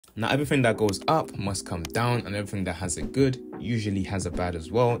Now, everything that goes up must come down, and everything that has a good usually has a bad as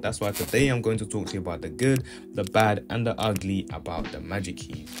well. That's why today I'm going to talk to you about the good, the bad, and the ugly about the magic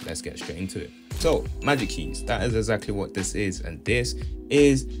keys. Let's get straight into it. So, magic keys, that is exactly what this is. And this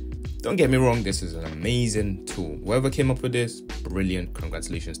is, don't get me wrong, this is an amazing tool. Whoever came up with this, brilliant.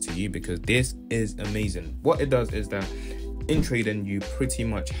 Congratulations to you, because this is amazing. What it does is that in trading, you pretty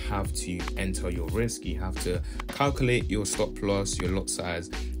much have to enter your risk. You have to calculate your stop loss, your lot size,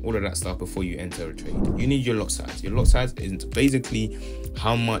 all of that stuff before you enter a trade. You need your lot size. Your lot size is basically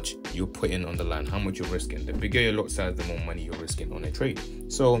how much you're putting on the line, how much you're risking. The bigger your lot size, the more money you're risking on a trade.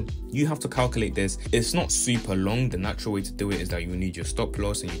 So you have to calculate this. It's not super long. The natural way to do it is that you need your stop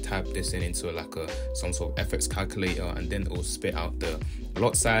loss and you type this into like some sort of FX calculator, and then it will spit out the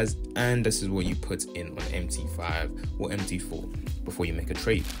lot size, and this is what you put in on MT5 or MT4 before you make a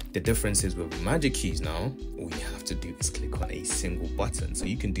trade. The difference is with magic keys now, all you have to do is click on a single button. So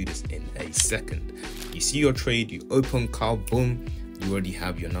you can do this in a second. You see your trade, you open call, boom, you already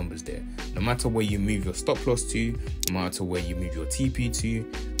have your numbers there. No matter where you move your stop loss to, no matter where you move your TP to,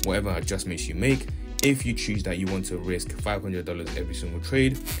 whatever adjustments you make, if you choose that you want to risk $500 every single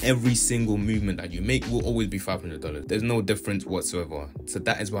trade, every single movement that you make will always be $500. There's no difference whatsoever. So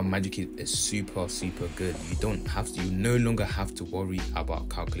that is why magic key is super good. You no longer have to worry about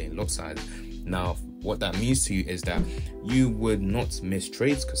calculating lot size. Now, what that means to you is that you would not miss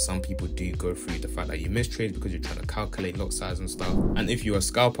trades, because some people do go through the fact that you miss trades because you're trying to calculate lot size and stuff. And if you're a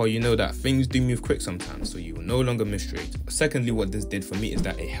scalper, you know that things do move quick sometimes, so you will no longer miss trades. Secondly, what this did for me is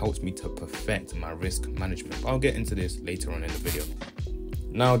that it helps me to perfect my risk management. I'll get into this later on in the video.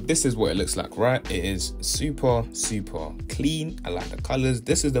 Now, this is what it looks like, right? It is super clean. I like the colors.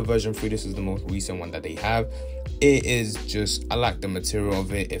 This is the version 3. This is the most recent one that they have. It is just, I like the material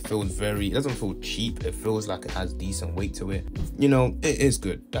of it. It doesn't feel cheap. It feels like it has decent weight to it. You know, it is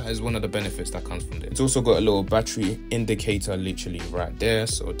good. That is one of the benefits that comes from this. It's also got a little battery indicator literally right there,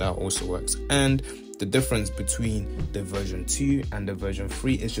 so that also works. And the difference between the version 2 and the version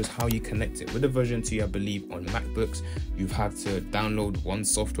 3 is just how you connect it. With the version 2, I believe on MacBooks, you've had to download one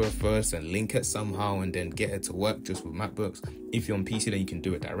software first and link it somehow and then get it to work just with MacBooks. If you're on PC, then you can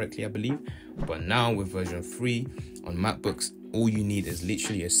do it directly, I believe. But now with version 3 on MacBooks, all you need is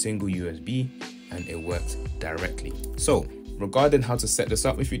literally a single USB and it works directly. So regarding how to set this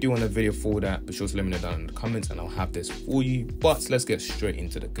up, if you do want a video for that, be sure to let me know down in the comments and I'll have this for you. But let's get straight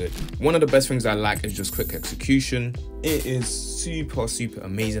into the good. One of the best things I like is just quick execution. It is super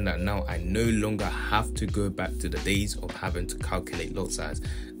amazing that now I no longer have to go back to the days of having to calculate lot size.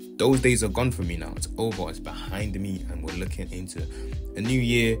 Those days are gone for me now. It's over, it's behind me, and we're looking into a new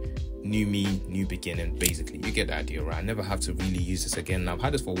year, new me, new beginning. Basically, you get the idea, right? I never have to really use this again. I've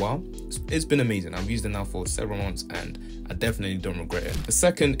had this for a while. It's been amazing. I've used it now for several months and I definitely don't regret it. The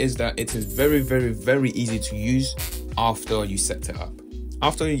second is that it is very easy to use after you set it up.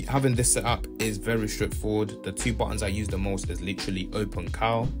 After having this set up is very straightforward. The 2 buttons I use the most is literally open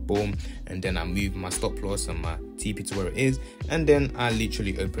call, boom, and then I move my stop loss and my TP to where it is, and then I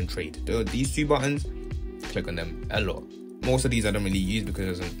literally open trade. These 2 buttons, click on them a lot. Most of these I don't really use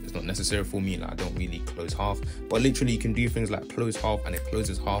because it's not necessary for me. Like, I don't really close half, but literally you can do things like close half and it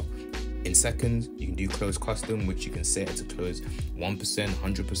closes half in seconds. You can do close custom, which you can set it to close 1%,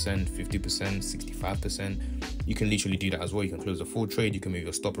 100%, 50%, 65%. You can literally do that as well. You can close a full trade. You can move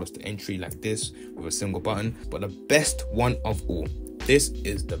your stop loss to entry like this with a single button. But the best one of all, this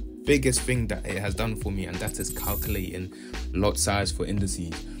is the biggest thing that it has done for me, and that is calculating lot size for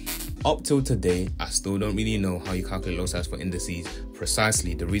indices. Up till today, I still don't really know how you calculate lot size for indices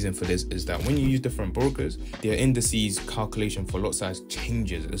precisely. The reason for this is that when you use different brokers, their indices calculation for lot size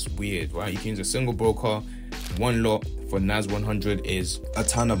changes. It's weird, right? You can use a single broker. One lot for NAS 100 is a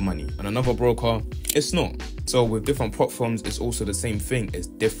ton of money, and another broker, it's not. So with different prop firms, it's also the same thing. It's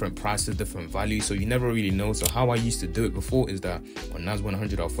different prices, different values, so you never really know. So how I used to do it before is that on NAS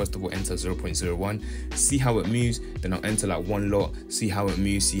 100, I'll first of all enter 0.01, see how it moves, then I'll enter like one lot, see how it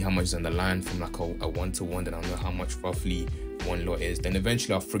moves, see how much is on the line from like a 1-to-1, then I'll know how much roughly one lot is. Then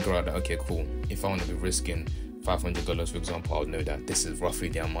eventually I'll figure out that, okay, cool, if I want to be risking $500, for example, I'll know that this is roughly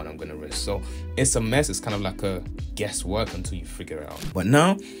the amount I'm going to risk. So it's a mess. It's kind of like a guesswork until you figure it out. But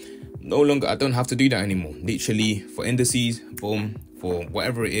now, no longer, I don't have to do that anymore. Literally for indices, boom, for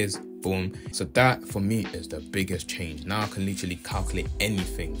whatever it is, boom. So that for me is the biggest change. Now I can literally calculate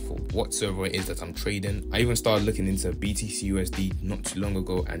anything for whatsoever it is that I'm trading. I even started looking into BTC USD not too long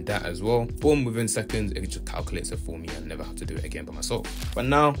ago, and that as well, boom, within seconds it just calculates it for me. I never have to do it again by myself. But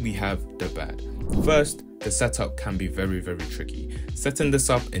now we have the bad. First, the setup can be very tricky. Setting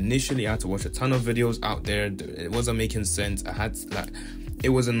this up initially, I had to watch a ton of videos out there. It wasn't making sense. I had like, it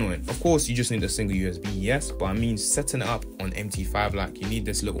was annoying. Of course, you just need a single USB, yes, but I mean setting it up on MT5, like you need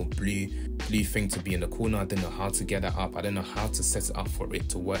this little blue thing to be in the corner. I didn't know how to get that up. I didn't know how to set it up for it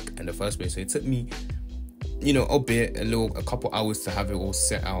to work in the first place. So it took me, you know, a couple hours to have it all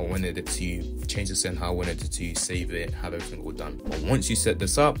set how I wanted it to, change the setting how I wanted it to, save it, have everything all done. But once you set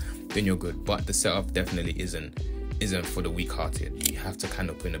this up, then you're good. But the setup definitely isn't for the weak-hearted. You have to kind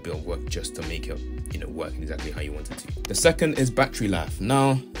of put in a bit of work just to make it, you know, work exactly how you want it to. The second is battery life.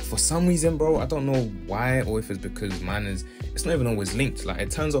 Now, for some reason, bro, I don't know why, or if it's because mine it's not even always linked. Like,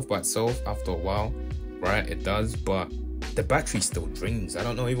 it turns off by itself after a while, right? It does, but the battery still drains. I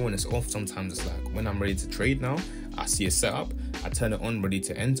don't know, even when it's off, sometimes it's like when I'm ready to trade now, I see a setup, I turn it on, ready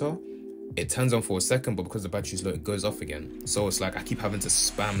to enter. It turns on for a second, but because the battery's low, it goes off again. So it's like I keep having to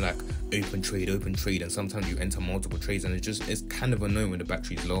spam like open trade, and sometimes you enter multiple trades, and it's kind of annoying when the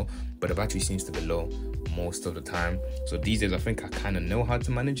battery's low, but the battery seems to be low most of the time. So these days I think I kind of know how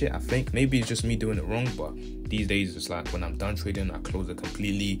to manage it. I think maybe it's just me doing it wrong, but these days it's like when I'm done trading, I close it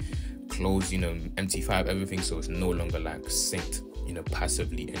completely, you know, MT5, everything, so it's no longer like synced, you know,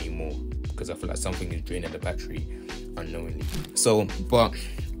 passively anymore, because I feel like something is draining the battery unknowingly. So, but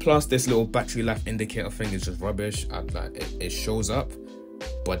plus this little battery life indicator thing is just rubbish. It shows up,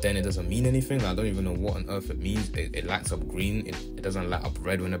 but then it doesn't mean anything. I don't even know what on earth it means. It lights up green, it doesn't light up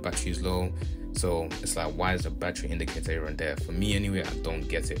red when the battery is low. So it's like, why is the battery indicator here and there? For me anyway, I don't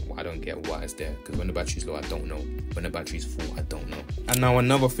get it. I don't get why it's there, because when the battery's low, I don't know. When the battery's full, I don't know. And now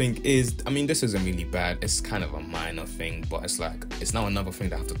another thing is, I mean, this isn't really bad. It's kind of a minor thing, but it's like, it's now another thing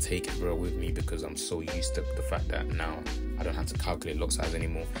that I have to take real with me, because I'm so used to the fact that now I don't have to calculate lot size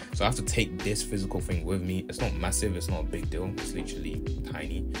anymore. So I have to take this physical thing with me. It's not massive, it's not a big deal. It's literally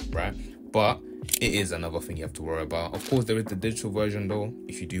tiny, right? But it is another thing you have to worry about. Of course, there is the digital version though.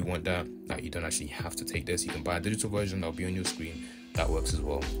 If you do want that, like, you don't actually have to take this. You can buy a digital version that'll be on your screen. That works as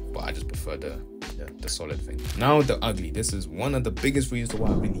well. But I just prefer the solid thing. Now the ugly. This is one of the biggest reasons why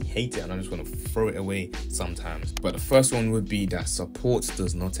I really hate it, and I just want to throw it away sometimes. But the first one would be that support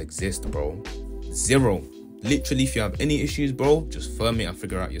does not exist, bro. Zero. Literally, if you have any issues, bro, just firm it and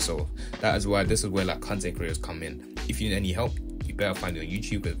figure out yourself. This is where like content creators come in. If you need any help, you better find it on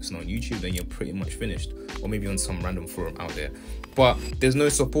YouTube. If it's not on YouTube, then you're pretty much finished, or maybe on some random forum out there. But there's no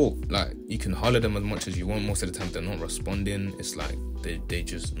support. Like, you can holler them as much as you want. Most of the time they're not responding. It's like they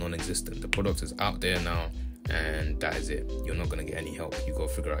just non-existent. The product is out there now, and that is it. You're not gonna get any help. You gotta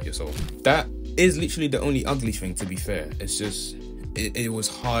figure out yourself. That is literally the only ugly thing, to be fair. It's just it was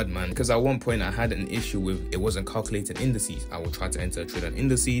hard, man, because at one point I had an issue with it wasn't calculating indices. I would try to enter a trade on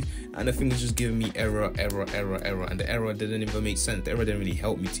indices, and the thing was just giving me error, and the error didn't even make sense. The error didn't really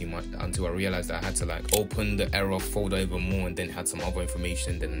help me too much until I realized that I had to like open the error folder even more, and then had some other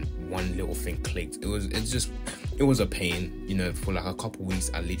information. Then one little thing clicked. It was a pain, you know. For like a couple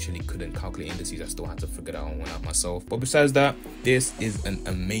weeks I literally couldn't calculate indices. I still had to figure that one out myself. But besides that, this is an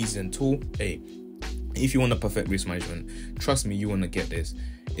amazing tool. Hey, if you want to perfect risk management, trust me, you want to get this.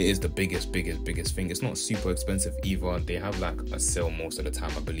 It is the biggest thing. It's not super expensive either. They have like a sale most of the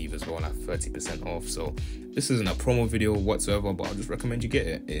time, I believe, as well, like 30% off. So this isn't a promo video whatsoever, but I just recommend you get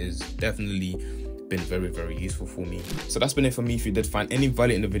it. It is definitely been very useful for me. So that's been it for me. If you did find any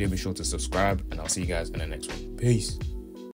value in the video, be sure to subscribe, and I'll see you guys in the next one. Peace.